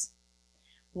us.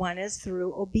 One is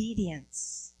through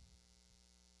obedience.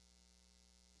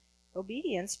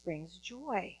 Obedience brings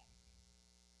joy.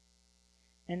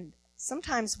 And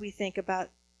sometimes we think about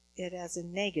it as a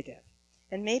negative.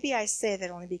 And maybe I say that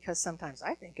only because sometimes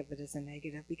I think of it as a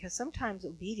negative, because sometimes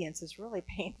obedience is really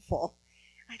painful.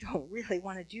 I don't really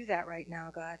want to do that right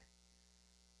now, God.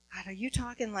 God, are you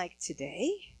talking like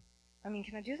today? I mean,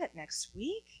 can I do that next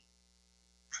week?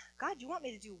 God, you want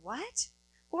me to do what?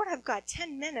 Lord, I've got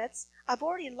 10 minutes. I've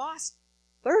already lost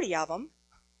 30 of them,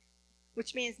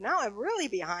 which means now I'm really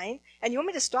behind. And you want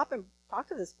me to stop and talk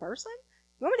to this person?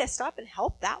 You want me to stop and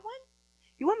help that one?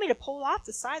 You want me to pull off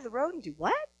the side of the road and do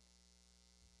what?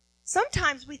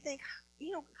 Sometimes we think,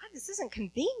 God, this isn't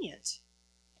convenient.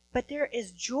 But there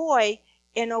is joy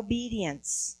in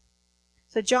obedience.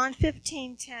 So John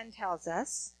 15:10 tells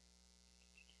us,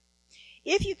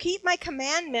 if you keep my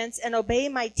commandments and obey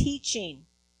my teaching,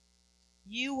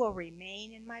 you will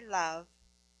remain in my love,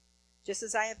 just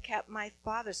as I have kept my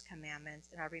Father's commandments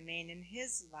and I remain in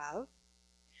his love.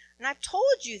 And I've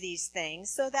told you these things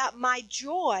so that my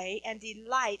joy and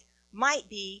delight might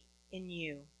be in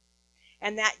you,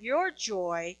 and that your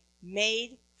joy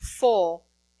made full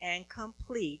and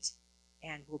complete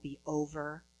and will be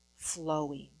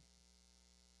overflowing.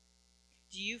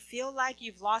 Do you feel like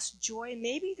you've lost joy?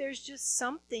 Maybe there's just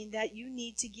something that you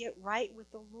need to get right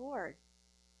with the Lord.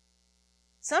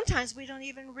 Sometimes we don't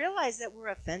even realize that we're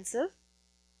offensive.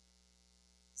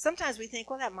 Sometimes we think,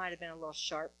 well, that might have been a little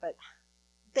sharp, but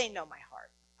they know my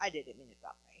heart. I didn't mean it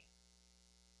that way.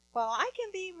 Well, I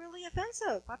can be really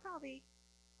offensive.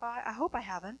 I hope I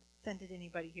haven't offended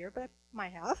anybody here, but I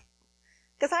might have.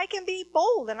 Because I can be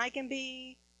bold, and I can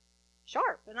be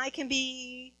sharp, and I can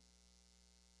be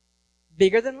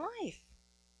bigger than life.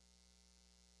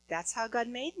 That's how God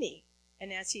made me.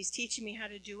 And as He's teaching me how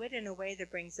to do it in a way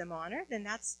that brings Him honor, then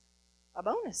that's a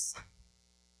bonus.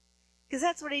 Because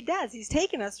that's what He does. He's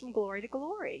taken us from glory to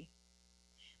glory.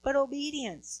 But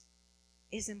obedience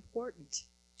is important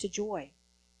to joy.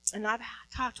 And I've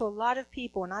talked to a lot of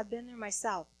people, and I've been there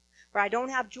myself, where I don't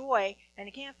have joy, and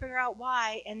I can't figure out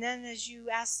why. And then as you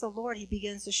ask the Lord, He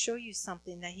begins to show you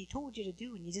something that He told you to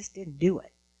do, and you just didn't do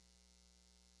it.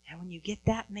 And when you get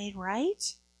that made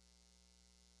right,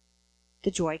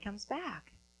 the joy comes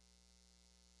back.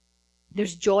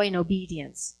 There's joy in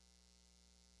obedience.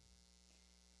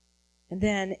 And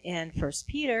then in 1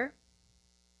 Peter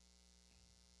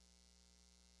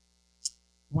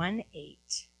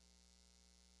 1:8.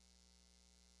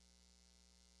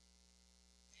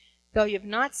 Though you have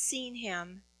not seen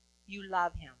Him, you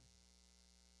love Him.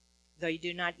 Though you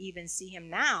do not even see Him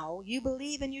now, you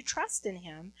believe and you trust in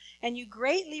Him, and you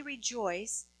greatly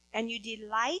rejoice, and you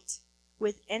delight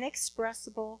with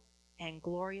inexpressible and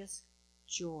glorious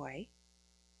joy,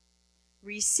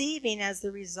 receiving as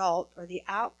the result or the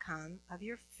outcome of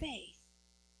your faith,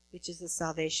 which is the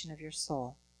salvation of your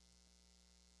soul.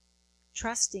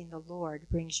 Trusting the Lord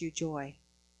brings you joy.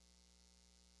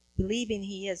 Believing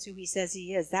He is who He says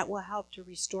He is, that will help to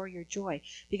restore your joy.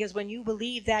 Because when you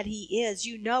believe that He is,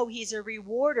 you know He's a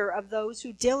rewarder of those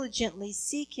who diligently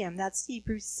seek Him. That's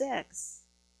Hebrews 6.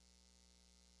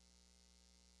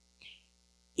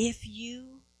 If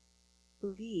you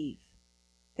believe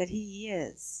that He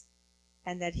is,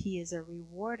 and that He is a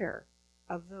rewarder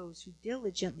of those who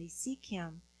diligently seek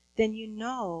Him, then you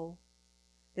know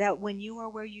that when you are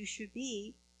where you should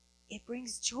be, it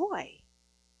brings joy.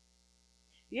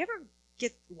 You ever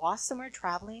get lost somewhere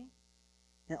traveling?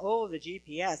 And the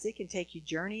GPS, it can take you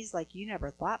journeys like you never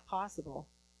thought possible.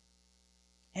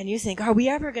 And you think, are we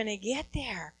ever going to get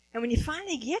there? And when you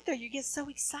finally get there, you get so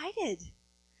excited.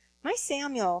 My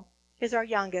Samuel is our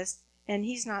youngest, and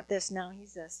he's not this now,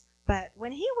 he's this. But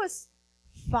when he was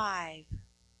 5,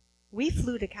 we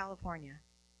flew to California.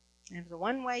 And it was a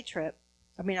one-way trip.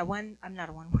 I'm not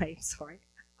a one-way, sorry.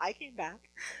 I came back.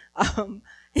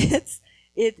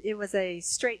 It was a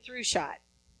straight-through shot.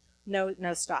 No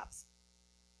stops.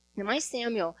 Now, my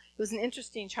Samuel was an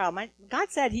interesting child. God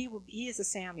said he is a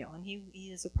Samuel, and he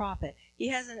is a prophet. He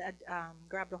hasn't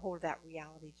grabbed a hold of that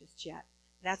reality just yet.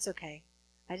 That's okay.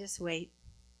 I just wait.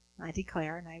 I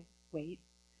declare, and I wait.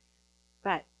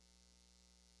 But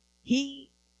he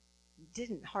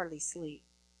didn't hardly sleep.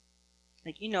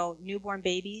 Like, newborn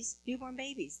babies,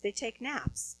 they take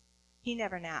naps. He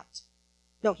never napped.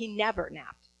 No, he never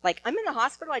napped. Like, I'm in the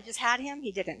hospital, I just had him,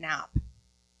 he didn't nap.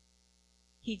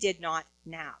 He did not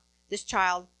nap. This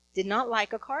child did not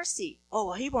like a car seat. Oh,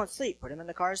 well, he won't sleep. Put him in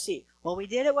the car seat. Well, we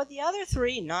did it with the other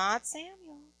 3, not Samuel.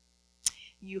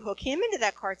 You hook him into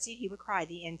that car seat, he would cry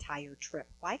the entire trip.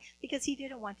 Why? Because he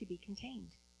didn't want to be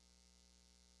contained.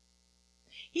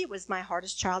 He was my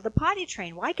hardest child to potty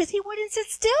train. Why? Because he wouldn't sit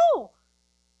still.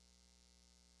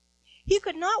 He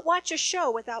could not watch a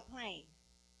show without playing.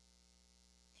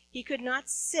 He could not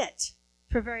sit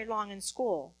for very long in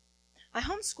school. I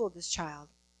homeschooled this child.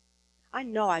 I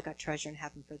know I got treasure in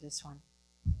heaven for this one.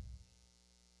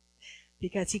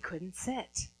 Because he couldn't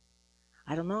sit.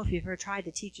 I don't know if you've ever tried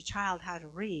to teach a child how to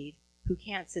read who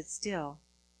can't sit still.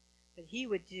 But he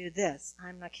would do this.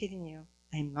 I'm not kidding you.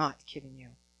 I'm not kidding you.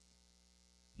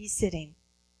 He's sitting.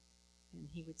 And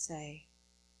he would say,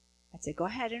 I'd say, go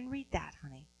ahead and read that,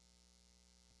 honey.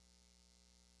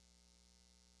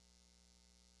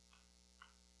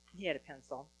 He had a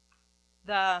pencil.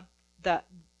 The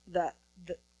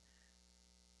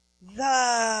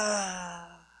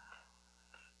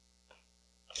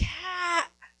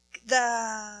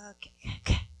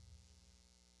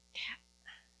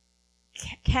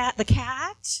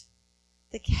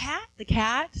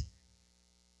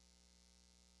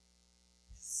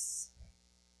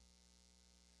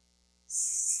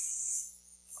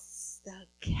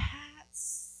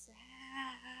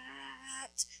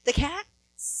cat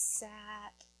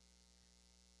sat.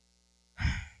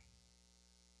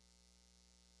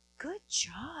 Good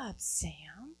job,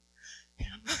 Sam. And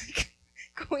I'm like,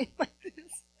 going like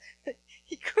this.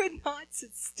 He could not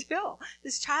sit still.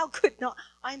 This child could not.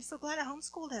 I'm so glad I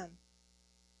homeschooled him.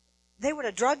 They would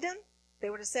have drugged him. They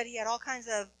would have said he had all kinds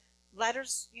of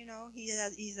letters. You know, he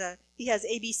has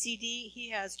ABCD.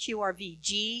 He has QRVG.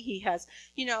 He has,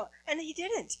 and he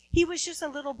didn't. He was just a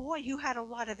little boy who had a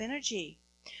lot of energy.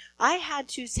 I had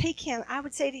to take him. I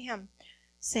would say to him,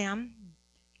 Sam,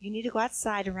 you need to go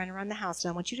outside and run around the house.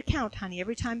 And I want you to count, honey,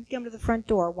 every time you come to the front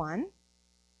door. 1.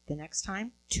 The next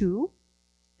time, 2.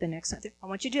 The next time. I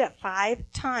want you to do that 5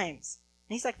 times.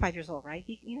 And he's like 5 years old, right?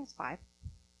 He knows 5.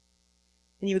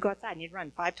 And he would go outside and he'd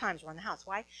run 5 times around the house.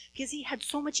 Why? Because he had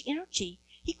so much energy,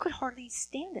 he could hardly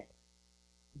stand it.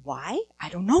 Why? I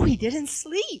don't know. He didn't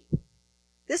sleep.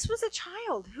 This was a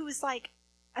child who was like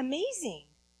amazing.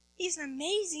 He's an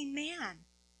amazing man.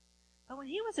 But when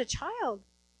he was a child,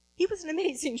 he was an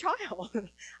amazing child.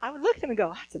 I would look at him and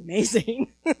go, that's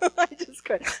amazing. I just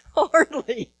could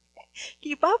hardly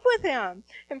keep up with him.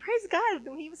 And praise God,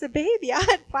 when he was a baby, I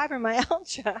had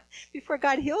fibromyalgia before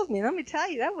God healed me. Let me tell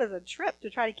you, that was a trip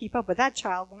to try to keep up with that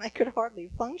child when I could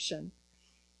hardly function.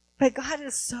 But God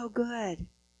is so good.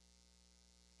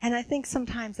 And I think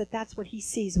sometimes that's what he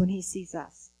sees when he sees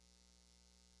us.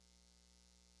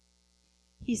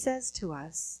 He says to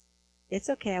us, it's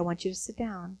okay, I want you to sit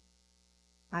down.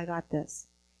 I got this.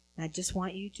 And I just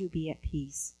want you to be at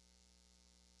peace.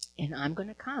 And I'm going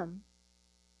to come.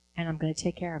 And I'm going to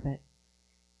take care of it.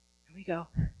 And we go,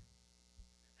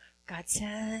 God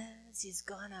says he's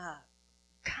going to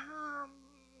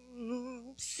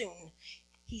come soon.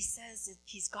 He says that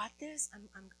he's got this. I'm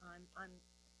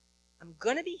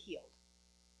going to be healed.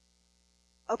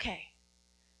 Okay.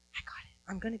 I got it.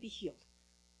 I'm going to be healed.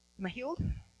 Am I healed?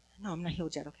 No, I'm not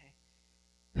healed yet. Okay.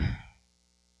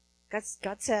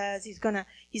 God says he's going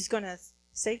to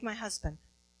save my husband.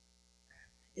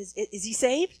 Is he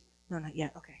saved? No, not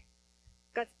yet. Okay.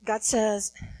 God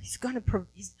says he's going to provide.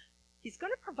 He says he's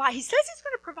going to provide. He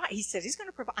says he's going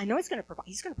to provide. I know he's going to provide.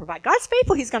 He's going to provide. God's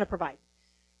faithful. He's going to provide.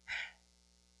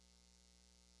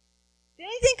 Did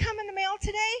anything come in the mail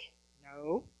today?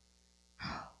 No.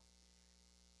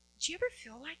 Did you ever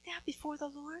feel like that before the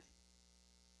Lord?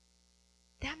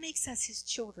 That makes us his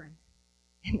children,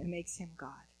 and it makes him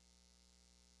God.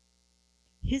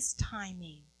 His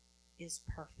timing is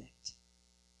perfect.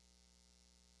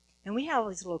 And we have all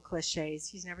these little cliches.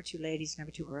 He's never too late. He's never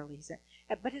too early.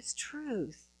 But it's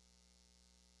truth.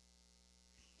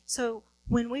 So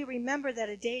when we remember that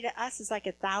a day to us is like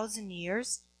 1,000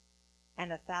 years,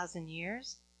 and 1,000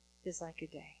 years is like a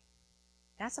day.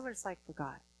 That's what it's like for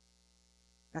God.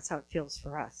 That's how it feels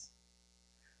for us.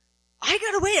 I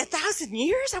got to wait 1,000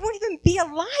 years? I won't even be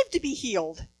alive to be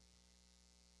healed.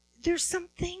 There's some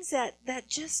things that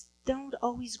just don't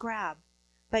always grab.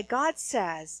 But God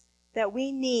says that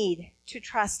we need to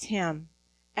trust him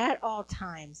at all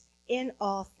times, in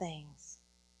all things,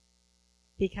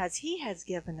 because he has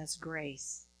given us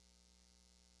grace.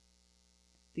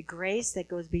 The grace that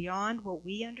goes beyond what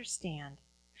we understand.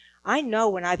 I know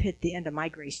when I've hit the end of my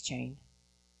grace chain.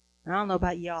 I don't know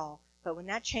about y'all, but when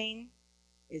that chain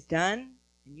is done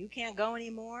and you can't go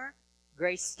anymore,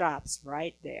 grace stops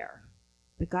right there.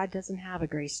 But God doesn't have a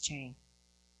grace chain.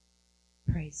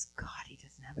 Praise God, he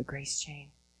doesn't have a grace chain.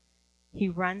 He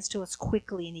runs to us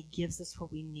quickly and he gives us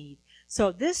what we need.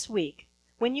 So this week,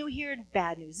 when you hear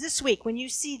bad news, this week, when you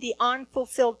see the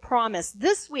unfulfilled promise,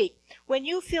 this week, when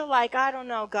you feel like, I don't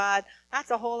know, God, that's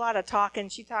a whole lot of talking.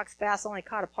 She talks fast, only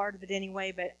caught a part of it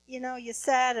anyway, but you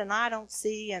said and I don't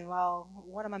see, and well,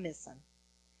 what am I missing?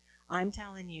 I'm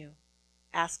telling you,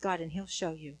 ask God and he'll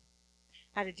show you.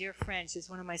 I had a dear friend, she's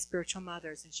one of my spiritual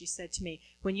mothers, and she said to me,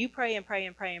 when you pray and pray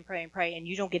and pray and pray and pray and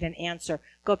you don't get an answer,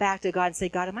 go back to God and say,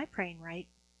 God, am I praying right?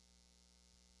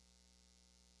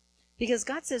 Because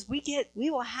God says we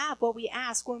will have what we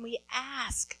ask when we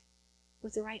ask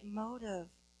with the right motive.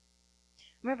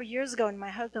 I remember years ago when my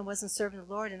husband wasn't serving the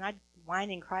Lord, and I'd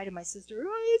whine and cry to my sister,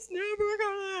 oh, it's never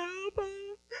going to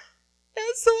happen.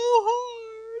 It's so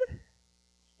hard.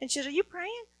 And she said, are you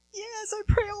praying? Yes, I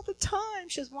pray all the time.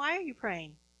 She says, why are you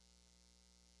praying?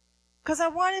 Because I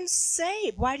want him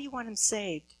saved. Why do you want him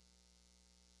saved?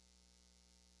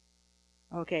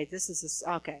 Okay,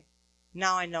 okay.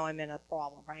 Now I know I'm in a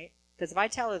problem, right? Because if I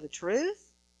tell her the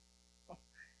truth,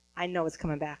 I know it's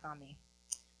coming back on me.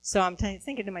 So I'm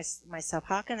thinking to myself,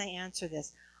 how can I answer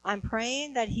this? I'm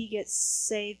praying that he gets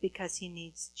saved because he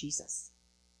needs Jesus.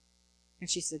 And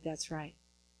she said, that's right.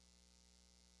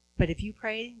 But if you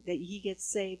pray that he gets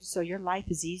saved so your life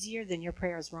is easier, then your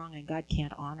prayer is wrong and God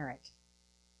can't honor it.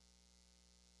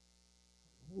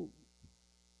 Ooh.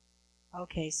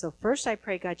 Okay, so first I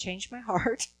pray God change my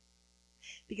heart.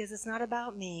 Because it's not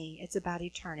about me, it's about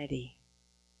eternity.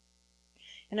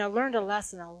 And I learned a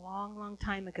lesson a long, long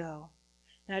time ago.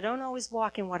 And I don't always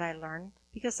walk in what I learn,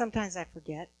 because sometimes I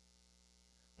forget.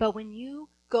 But when you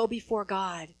go before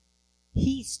God,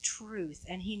 He's truth,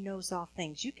 and He knows all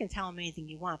things. You can tell Him anything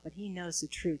you want, but He knows the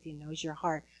truth. He knows your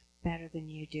heart better than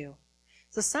you do.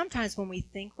 So sometimes when we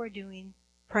think we're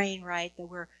praying right, that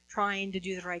we're trying to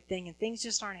do the right thing, and things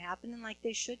just aren't happening like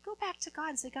they should, go back to God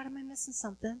and say, God, am I missing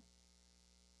something?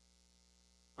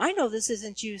 I know this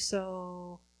isn't you,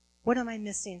 so what am I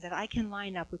missing that I can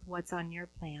line up with what's on your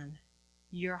plan,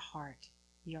 your heart,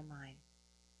 your mind?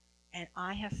 And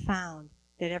I have found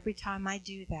that every time I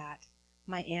do that,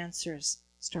 my answers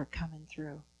start coming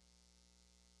through.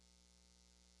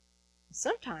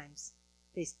 Sometimes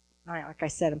like I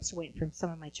said, I'm still waiting for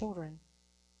some of my children,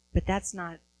 but that's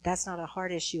not a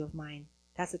heart issue of mine.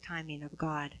 That's a timing of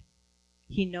God.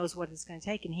 He knows what it's going to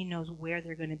take, and He knows where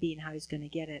they're going to be and how He's going to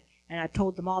get it. And I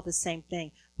told them all the same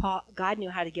thing. God knew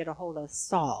how to get a hold of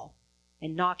Saul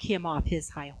and knock him off his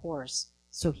high horse,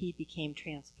 so he became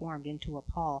transformed into a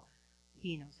Paul.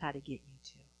 He knows how to get you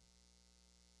too.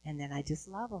 And then I just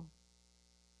love them.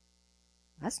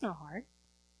 That's not hard.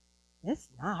 It's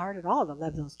not hard at all to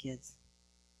love those kids.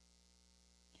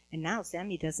 And now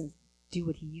Sammy doesn't do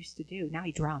what he used to do. Now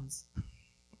he drums.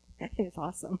 It's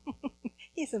awesome.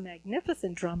 He's a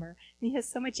magnificent drummer. And he has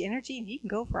so much energy, and he can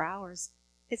go for hours.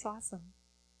 It's awesome.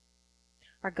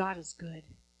 Our God is good,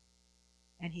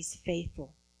 and He's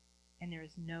faithful, and there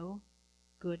is no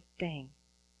good thing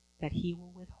that He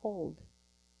will withhold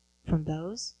from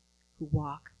those who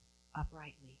walk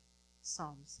uprightly.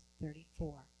 Psalms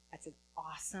 34. That's an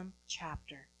awesome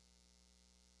chapter.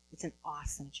 It's an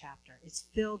awesome chapter. It's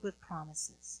filled with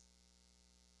promises.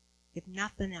 If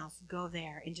nothing else, go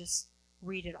there and just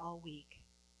read it all week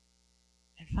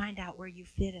and find out where you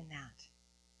fit in that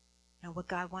and what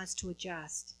God wants to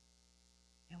adjust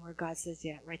and where God says,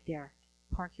 yeah, right there,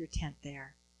 park your tent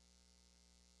there,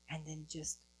 and then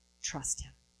just trust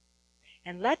Him.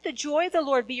 And let the joy of the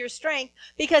Lord be your strength,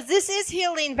 because this is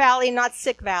Healing Valley, not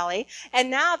Sick Valley. And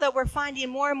now that we're finding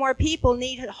more and more people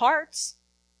need hearts,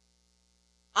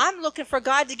 I'm looking for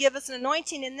God to give us an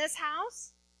anointing in this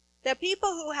house, that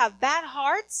people who have bad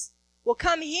hearts will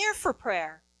come here for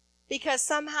prayer, because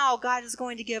somehow God is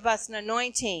going to give us an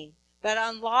anointing that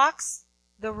unlocks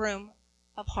the room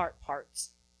of heart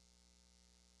parts.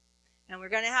 And we're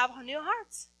going to have new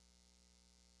hearts.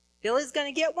 Billy's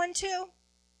going to get one too.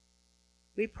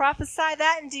 We prophesy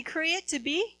that and decree it to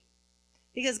be,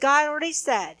 because God already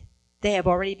said they have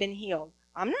already been healed.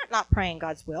 I'm not praying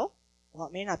God's will. Well,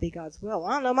 it may not be God's will.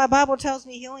 I don't know. My Bible tells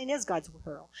me healing is God's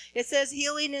will. It says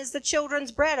healing is the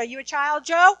children's bread. Are you a child,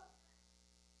 Joe?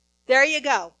 There you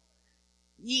go.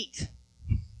 Yeet.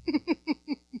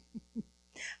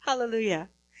 Hallelujah.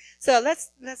 So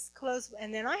let's close.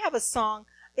 And then I have a song.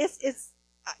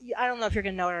 I don't know if you're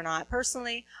going to know it or not.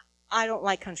 Personally, I don't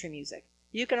like country music.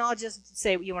 You can all just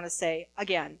say what you want to say.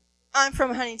 Again, I'm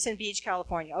from Huntington Beach,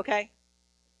 California, okay?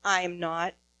 I am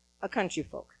not a country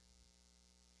folk.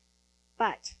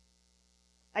 But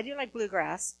I do like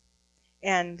bluegrass.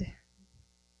 And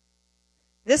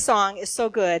this song is so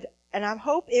good, and I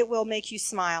hope it will make you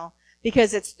smile,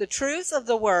 because it's the truth of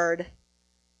the Word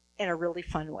in a really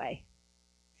fun way.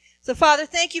 So, Father,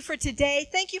 thank you for today.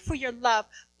 Thank you for your love.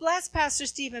 Bless Pastor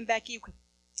Steve and Becky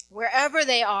wherever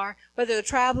they are, whether they're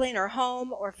traveling or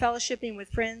home or fellowshipping with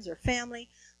friends or family.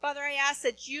 Father, I ask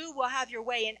that you will have your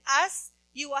way in us.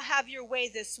 You will have your way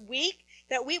this week,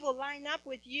 that we will line up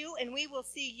with you and we will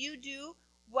see you do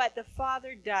what the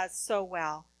Father does so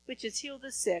well, which is heal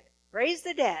the sick, raise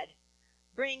the dead,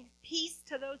 bring peace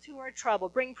to those who are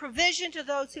troubled, bring provision to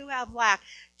those who have lack,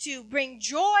 to bring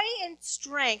joy and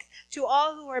strength to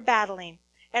all who are battling.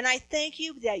 And I thank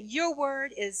you that your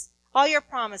word is, all your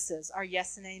promises are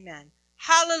yes and amen.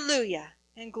 Hallelujah,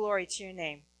 and glory to your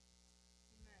name.